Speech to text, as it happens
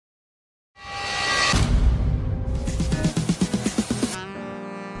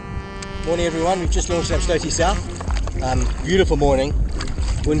Morning everyone, we've just launched Slowly South. Beautiful morning.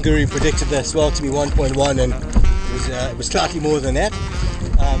 Wind guru predicted the swell to be 1.1 and it was slightly more than that.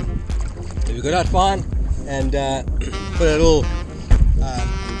 So we got out fine and put a little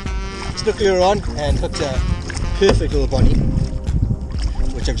snook lure on and hooked a perfect little bonnie,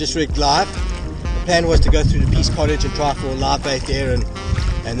 which I've just rigged live. The plan was to go through the Peace Cottage and try for a live bait there and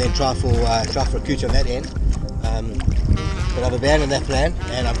then try for a Couta on that end. But I've abandoned that plan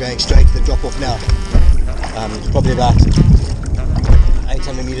and I'm going straight to the drop off now. It's probably about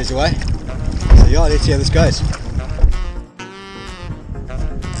 800 meters away. So yeah, let's see how this goes.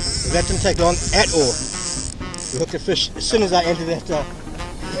 So that didn't take long at all. We hooked a fish as soon as I entered that.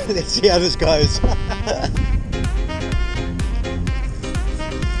 Let's see how this goes.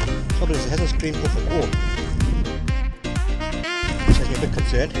 Trouble is, it hasn't screamed off at all, which has me a bit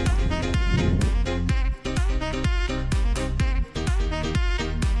concerned.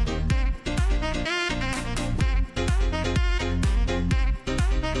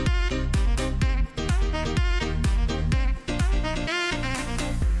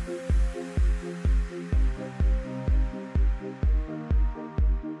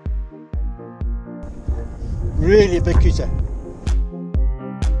 Really a big Couta.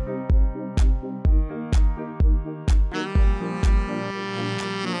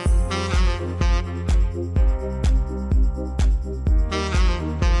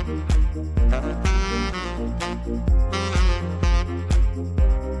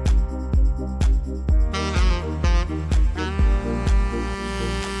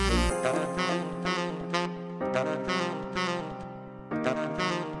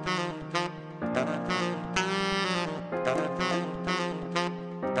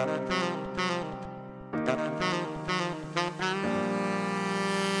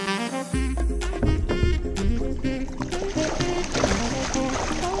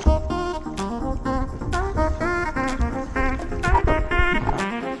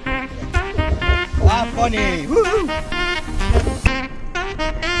 Funny! Woo-hoo!